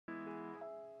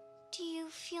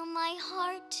feel my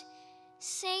heart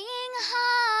saying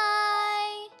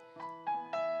hi?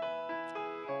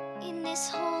 In this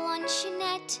whole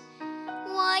luncheonette,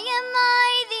 why am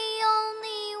I the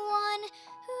only one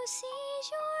who sees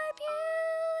you're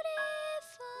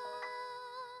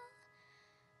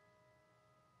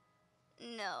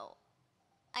beautiful? No,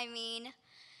 I mean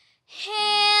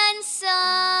handsome.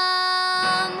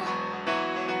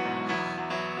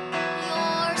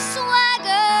 Your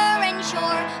swagger and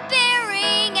your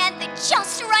bearing and the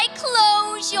just right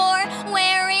clothes you're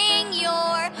wearing,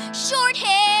 your short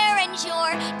hair and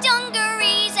your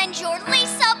dungarees and your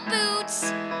lace-up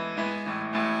boots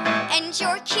and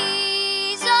your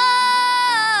keys,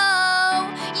 oh,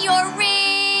 your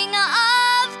ring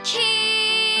of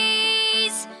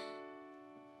keys.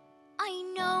 I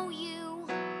know you.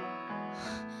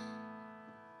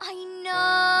 I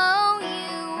know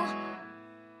you.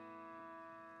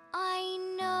 I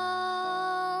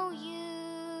know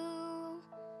you.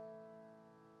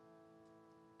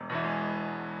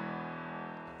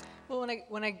 Well,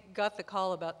 when I got the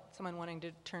call about someone wanting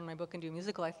to turn my book into a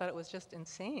musical, I thought it was just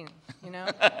insane, you know?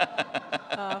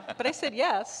 But I said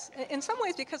yes, in some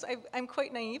ways because I'm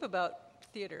quite naive about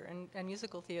theater and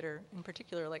musical theater in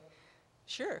particular. Like,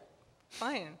 sure,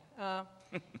 fine.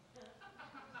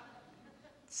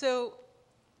 So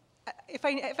if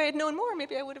I had known more,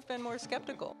 maybe I would have been more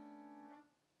skeptical.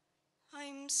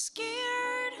 I'm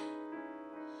scared.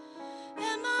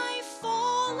 Am I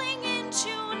falling into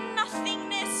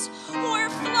nothingness or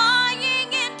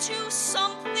flying into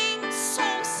something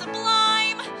so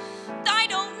sublime? I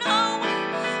don't know,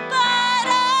 but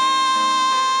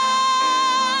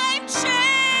I'm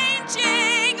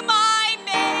changing my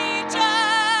major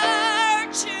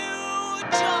to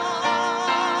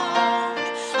dawn.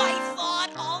 I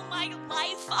thought all my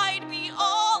life I'd be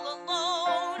all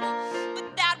alone,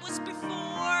 but that was before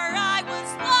I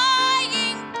was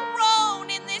lying prone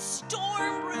in this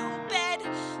storm room bed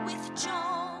with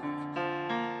Joan.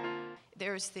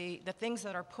 There's the things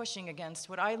that are pushing against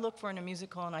what I look for in a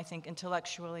musical, and I think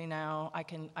intellectually now I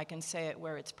can say it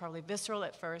where it's probably visceral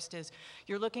at first, is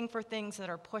you're looking for things that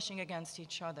are pushing against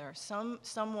each other.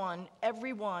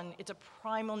 Everyone, it's a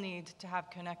primal need to have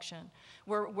connection.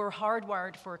 We're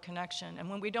hardwired for connection, and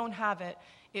when we don't have it,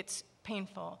 it's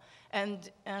painful. And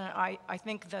I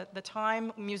think that the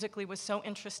time musically was so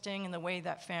interesting in the way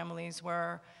that families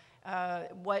were,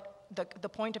 the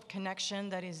point of connection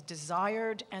that is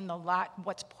desired and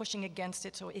what's pushing against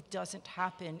it so it doesn't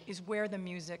happen is where the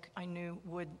music I knew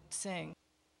would sing.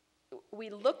 We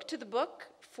look to the book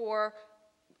for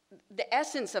the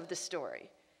essence of the story.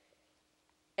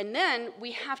 And then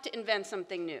we have to invent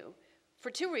something new for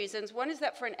two reasons. One is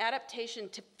that for an adaptation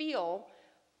to feel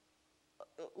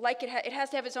like it has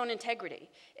to have its own integrity.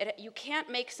 You can't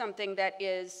make something that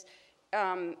is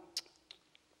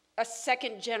a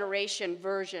second generation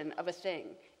version of a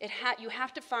thing. You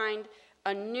have to find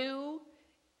a new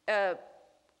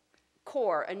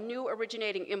core, a new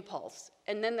originating impulse,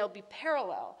 and then they'll be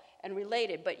parallel and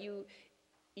related. But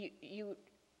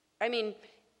I mean,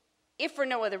 if for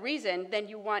no other reason, then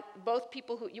you want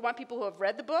people who have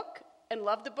read the book and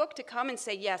love the book to come and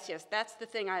say, yes, that's the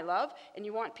thing I love, and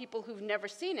you want people who've never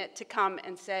seen it to come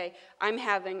and say, I'm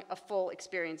having a full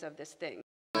experience of this thing.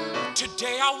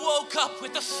 Today I woke up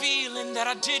with a feeling that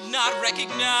I did not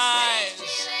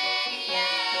recognize.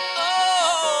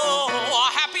 Oh,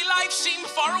 a happy life seemed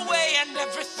far away and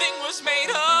everything was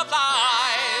made of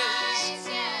lies.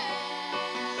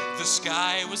 The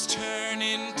sky was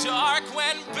turning dark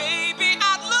when, baby,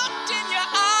 I looked in your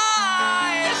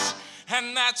eyes.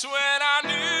 And that's when I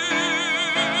knew,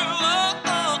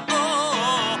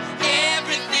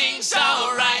 everything's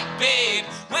all right, babe,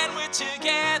 when we're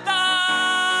together.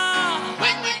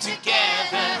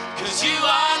 You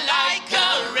are like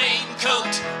a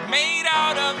raincoat made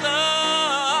out of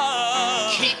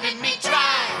love, keeping me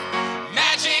dry,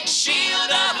 magic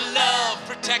shield of love,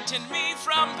 protecting me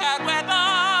from bad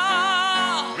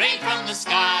weather, rain from the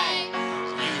sky.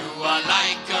 You are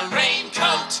like a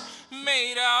raincoat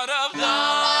made out of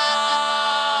love,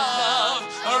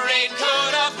 a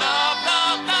raincoat of love,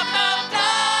 love, love, love,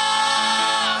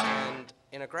 love. And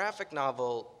in a graphic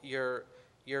novel, you're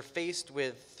faced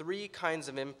with three kinds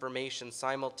of information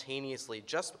simultaneously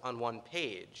just on one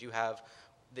page. You have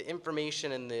the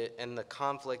information and the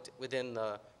conflict within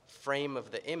the frame of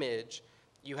the image.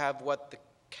 You have what the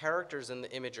characters in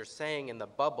the image are saying in the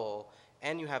bubble,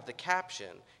 and you have the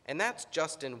caption. And that's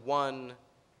just in one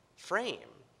frame.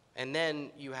 And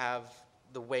then you have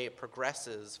the way it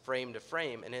progresses frame to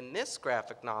frame. And in this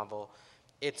graphic novel,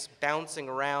 it's bouncing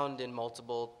around in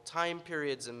multiple time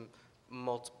periods and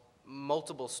multiple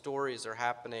multiple stories are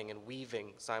happening and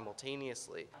weaving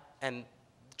simultaneously. And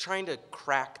trying to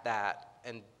crack that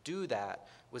and do that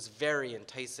was very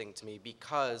enticing to me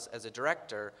because as a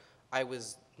director, I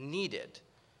was needed.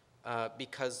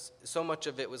 Because so much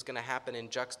of it was going to happen in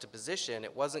juxtaposition,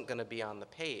 it wasn't going to be on the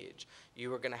page.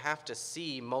 You were going to have to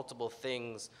see multiple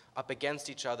things up against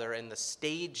each other, and the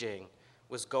staging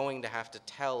was going to have to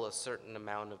tell a certain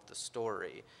amount of the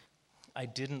story. I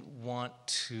didn't want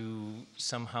to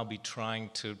somehow be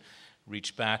trying to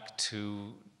reach back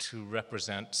to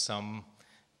represent some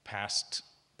past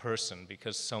person,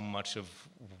 because so much of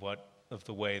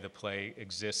the way the play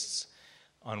exists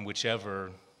on whichever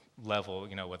level,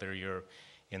 you know, whether you're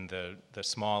in the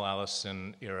small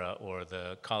Alison era or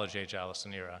the college-age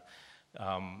Alison era,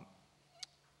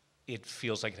 it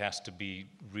feels like it has to be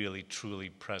really, truly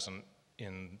present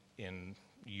in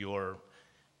your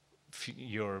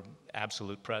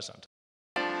absolute present.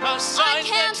 I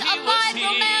can't abide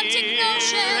romantic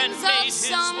notions of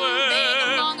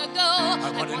something long ago.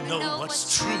 I want to know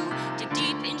what's true, dig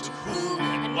deep into who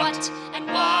and what and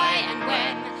why and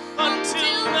when.